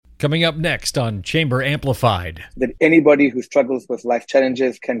Coming up next on Chamber Amplified. That anybody who struggles with life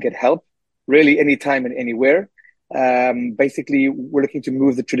challenges can get help, really anytime and anywhere. Basically, we're looking to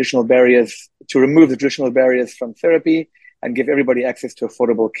remove the traditional barriers from therapy and give everybody access to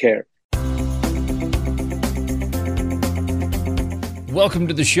affordable care. Welcome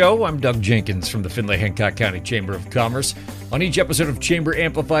to the show. I'm Doug Jenkins from the Findlay-Hancock County Chamber of Commerce. On each episode of Chamber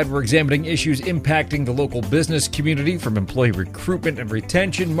Amplified, we're examining issues impacting the local business community, from employee recruitment and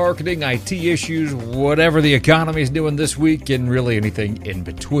retention, marketing, IT issues, whatever the economy is doing this week, and really anything in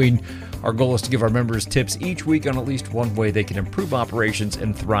between. Our goal is to give our members tips each week on at least one way they can improve operations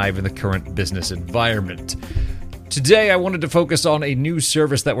and thrive in the current business environment. Today, I wanted to focus on a new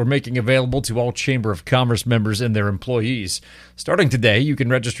service that we're making available to all Chamber of Commerce members and their employees. Starting today, you can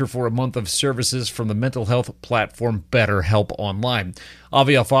register for a month of services from the mental health platform BetterHelp Online.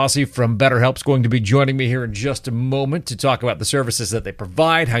 Avi Alfasi from BetterHelp is going to be joining me here in just a moment to talk about the services that they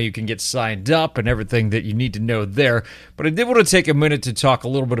provide, how you can get signed up, and everything that you need to know there. But I did want to take a minute to talk a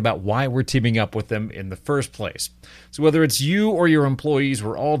little bit about why we're teaming up with them in the first place. So whether it's you or your employees,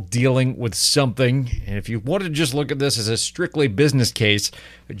 we're all dealing with something. And if you want to just look at this as a strictly business case,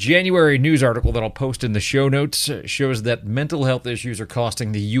 a January news article that I'll post in the show notes shows that mental health issues are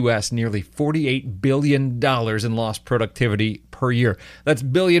costing the U.S. nearly $48 billion in lost productivity per year. That's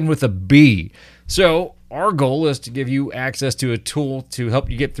billion with a B. So our goal is to give you access to a tool to help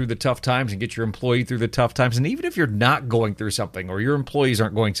you get through the tough times and get your employee through the tough times. And even if you're not going through something or your employees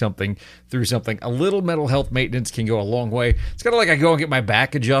aren't going through something, a little mental health maintenance can go a long way. It's kind of like I go and get my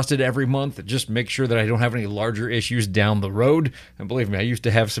back adjusted every month and just make sure that I don't have any larger issues down the road. And believe me, I used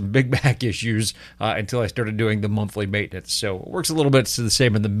to have some big back issues until I started doing the monthly maintenance. So it works a little bit the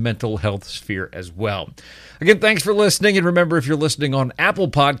same in the mental health sphere as well. Again, thanks for listening. And remember, if you're listening on Apple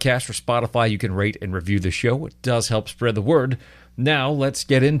Podcasts or Spotify, you can rate and review the show. It does help spread the word. Now, let's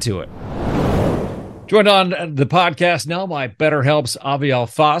get into it. Joined on the podcast now by BetterHelp's Avi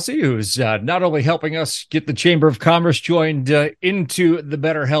Alfasi, who's not only helping us get the Chamber of Commerce joined into the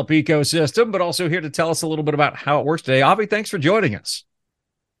BetterHelp ecosystem, but also here to tell us a little bit about how it works today. Avi, thanks for joining us.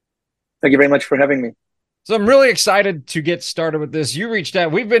 Thank you very much for having me. So I'm really excited to get started with this. You reached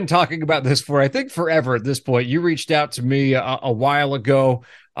out. We've been talking about this for, I think, forever at this point. You reached out to me a while ago,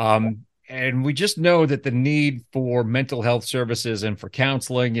 and we just know that the need for mental health services and for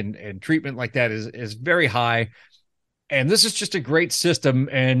counseling and treatment like that is very high. And this is just a great system,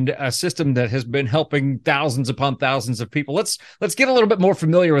 and a system that has been helping thousands upon thousands of people. Let's get a little bit more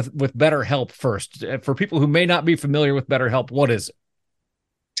familiar with BetterHelp first. For people who may not be familiar with BetterHelp, what is it?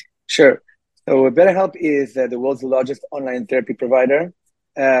 Sure. So BetterHelp is the world's largest online therapy provider.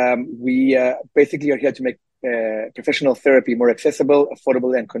 We basically are here to make professional therapy more accessible,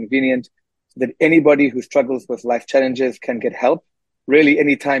 affordable, and convenient, so that anybody who struggles with life challenges can get help, really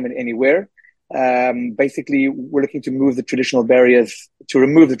anytime and anywhere. Basically, we're looking to remove the traditional barriers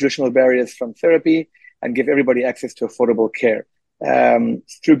from therapy and give everybody access to affordable care.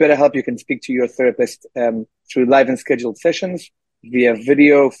 Through BetterHelp, you can speak to your therapist through live and scheduled sessions via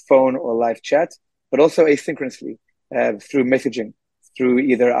video, phone, or live chat, but also asynchronously through messaging, through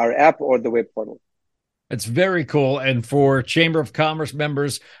either our app or the web portal. It's very cool. And for Chamber of Commerce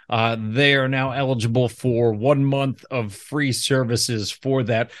members, they are now eligible for 1 month of free services for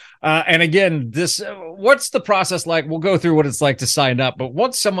that. And again, what's the process like? We'll go through what it's like to sign up. But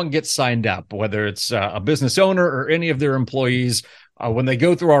once someone gets signed up, whether it's a business owner or any of their employees, when they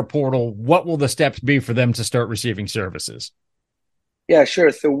go through our portal, what will the steps be for them to start receiving services? Yeah,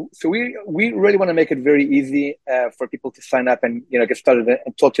 sure. So we really want to make it very easy for people to sign up and get started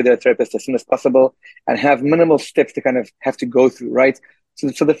and talk to their therapist as soon as possible, and have minimal steps to kind of have to go through, right?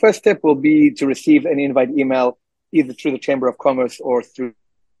 So the first step will be to receive an invite email either through the Chamber of Commerce or through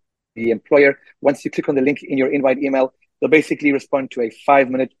the employer. Once you click on the link in your invite email, they'll basically respond to a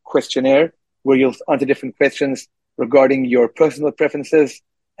 5-minute questionnaire where you'll answer different questions regarding your personal preferences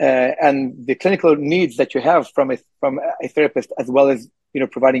and the clinical needs that you have from a therapist, as well as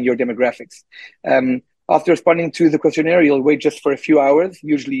providing your demographics. After responding to the questionnaire, you'll wait just for a few hours,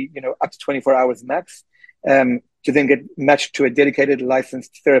 usually up to 24 hours max, to then get matched to a dedicated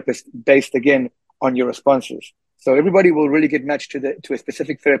licensed therapist based again on your responses. So everybody will really get matched to a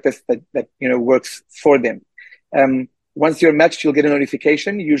specific therapist that works for them. Once you're matched, you'll get a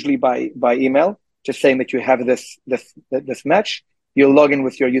notification, usually by email, just saying that you have this match. You'll log in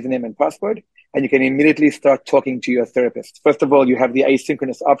with your username and password, and you can immediately start talking to your therapist. First of all, you have the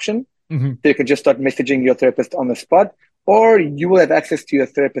asynchronous option. Mm-hmm. So you can just start messaging your therapist on the spot, or you will have access to your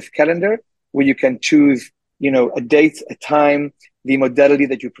therapist's calendar where you can choose, a date, a time, the modality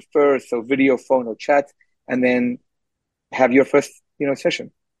that you prefer. So video, phone, or chat, and then have your first,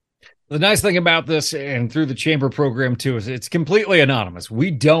 session. The nice thing about this and through the chamber program too is it's completely anonymous. We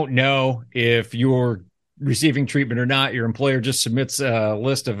don't know if you're receiving treatment or not. Your employer just submits a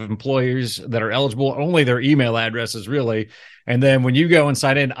list of employees that are eligible, only their email addresses really. And then when you go and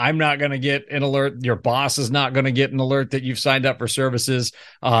sign in, I'm not going to get an alert. Your boss is not going to get an alert that you've signed up for services.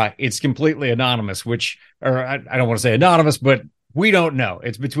 It's completely anonymous, or I don't want to say anonymous, but we don't know.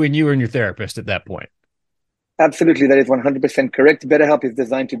 It's between you and your therapist at that point. Absolutely, that is 100% correct. BetterHelp is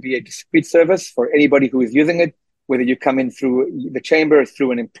designed to be a discrete service for anybody who is using it, whether you come in through the chamber,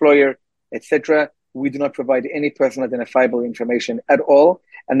 through an employer, etc. We do not provide any personal identifiable information at all.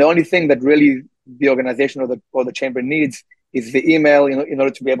 And the only thing that really the organization or the chamber needs is the email in order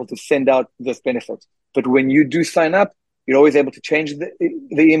to be able to send out this benefit. But when you do sign up, you're always able to change the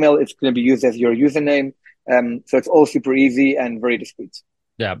email. It's going to be used as your username. So it's all super easy and very discreet.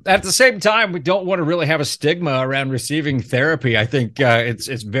 Yeah. At the same time, we don't want to really have a stigma around receiving therapy. I think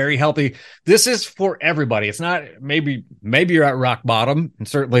it's very healthy. This is for everybody. It's not maybe you're at rock bottom, and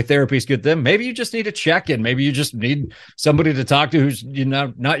certainly therapy is good then. Maybe you just need a check-in. Maybe you just need somebody to talk to who's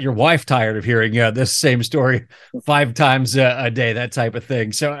not your wife tired of hearing this same story 5 times a day, that type of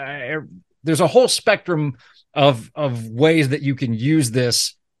thing. So there's a whole spectrum of ways that you can use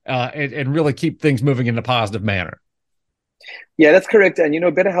this and really keep things moving in a positive manner. Yeah, that's correct. And,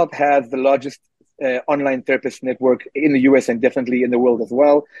 BetterHelp has the largest online therapist network in the US and definitely in the world as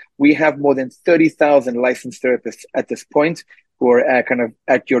well. We have more than 30,000 licensed therapists at this point who are kind of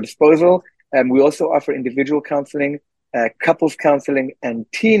at your disposal. We also offer individual counseling, couples counseling, and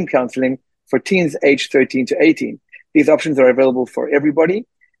team counseling for teens aged 13 to 18. These options are available for everybody.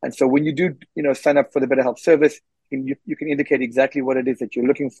 And so when you do, sign up for the BetterHelp service, you can indicate exactly what it is that you're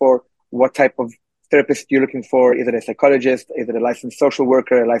looking for, what type of therapist you're looking for. Is it a psychologist? Is it a licensed social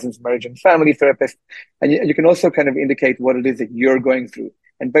worker, a licensed marriage and family therapist? And you can also kind of indicate what it is that you're going through.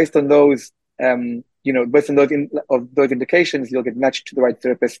 And based on those, based on those indications, you'll get matched to the right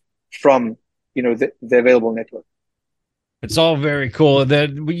therapist from, the available network. It's all very cool. That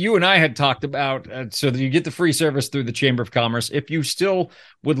you and I had talked about, so that you get the free service through the Chamber of Commerce. If you still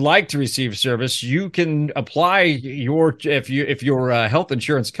would like to receive service, you can apply if your health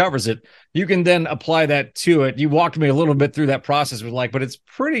insurance covers it, you can then apply that to it. You walked me a little bit through that process, but it's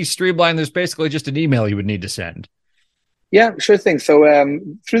pretty streamlined. There's basically just an email you would need to send. Yeah, sure thing. So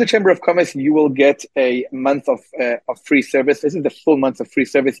through the Chamber of Commerce, you will get a month of free service. This is the full month of free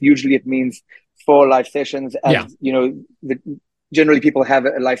service. Usually it means 4 live sessions. As, generally people have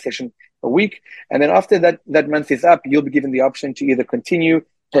a live session a week. And then after that month is up, you'll be given the option to either continue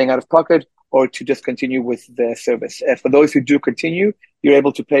paying out of pocket or to just continue with the service. For those who do continue, you're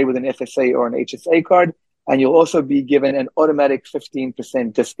able to pay with an FSA or an HSA card. And you'll also be given an automatic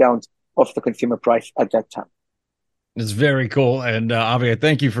 15% discount off the consumer price at that time. It's very cool. And Avi,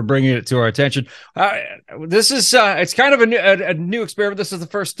 thank you for bringing it to our attention. This is, it's kind of a new experiment. This is the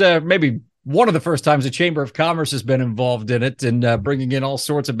first, maybe one of the first times the Chamber of Commerce has been involved in it and bringing in all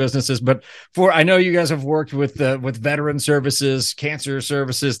sorts of businesses. But I know you guys have worked with veteran services, cancer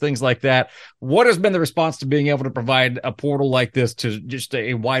services, things like that. What has been the response to being able to provide a portal like this to just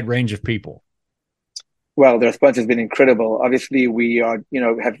a wide range of people? Well, the response has been incredible. Obviously, we are,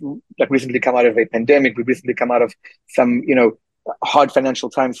 have recently come out of a pandemic. We've recently come out of some, hard financial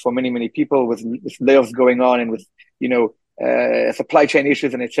times for many, many people with layoffs going on and with, supply chain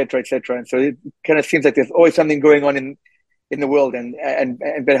issues and et cetera, et cetera. And so it kind of seems like there's always something going on in the world. And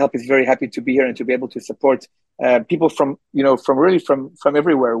BetterHelp is very happy to be here and to be able to support people from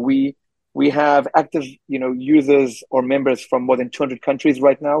everywhere. We have active, users or members from more than 200 countries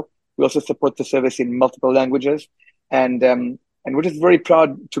right now. We also support the service in multiple languages, and we're just very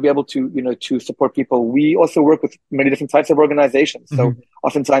proud to be able to, to support people. We also work with many different types of organizations. So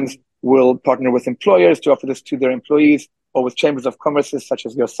oftentimes we'll partner with employers to offer this to their employees, or with chambers of commerce such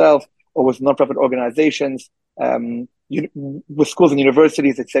as yourself, or with nonprofit organizations, with schools and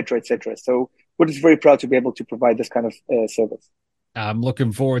universities, et cetera, et cetera. So we're just very proud to be able to provide this kind of service. I'm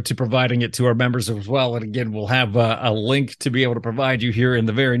looking forward to providing it to our members as well. And again, we'll have a link to be able to provide you here in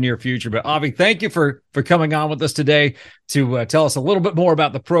the very near future. But Avi, thank you for coming on with us today to tell us a little bit more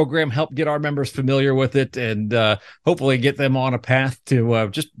about the program, help get our members familiar with it, and hopefully get them on a path to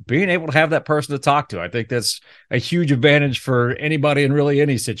just being able to have that person to talk to. I think that's a huge advantage for anybody in really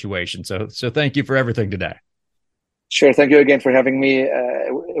any situation. So thank you for everything today. Sure. Thank you again for having me.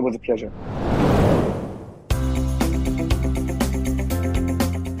 It was a pleasure.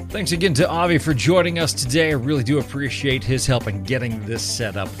 Thanks again to Avi for joining us today. I really do appreciate his help in getting this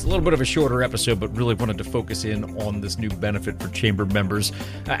set up. It's a little bit of a shorter episode, but really wanted to focus in on this new benefit for Chamber members.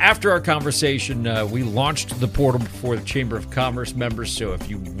 After our conversation, we launched the portal for the Chamber of Commerce members, so if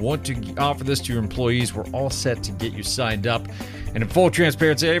you want to offer this to your employees, we're all set to get you signed up. And in full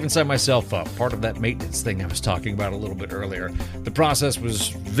transparency, I even signed myself up, part of that maintenance thing I was talking about a little bit earlier. The process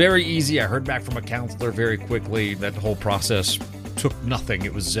was very easy. I heard back from a counselor very quickly. That whole process took nothing.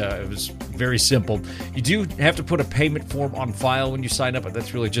 It was very simple. You do have to put a payment form on file when you sign up, but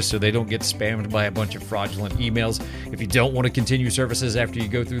that's really just so they don't get spammed by a bunch of fraudulent emails. If you don't want to continue services after you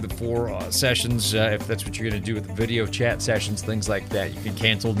go through the 4 sessions, if that's what you're going to do with the video chat sessions, things like that, you can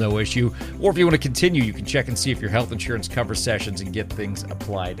cancel, no issue. Or if you want to continue, you can check and see if your health insurance covers sessions and get things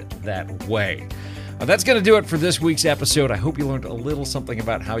applied that way. That's going to do it for this week's episode. I hope you learned a little something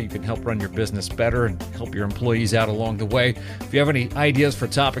about how you can help run your business better and help your employees out along the way. If you have any ideas for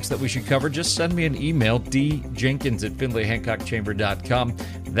topics that we should cover, just send me an email, djenkins@findlayhancockchamber.com.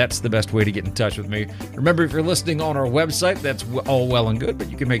 That's the best way to get in touch with me. Remember, if you're listening on our website, that's all well and good, but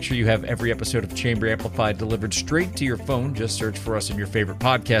you can make sure you have every episode of Chamber Amplified delivered straight to your phone. Just search for us in your favorite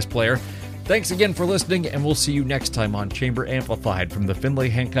podcast player. Thanks again for listening, and we'll see you next time on Chamber Amplified from the Findlay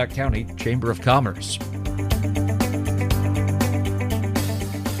Hancock County Chamber of Commerce.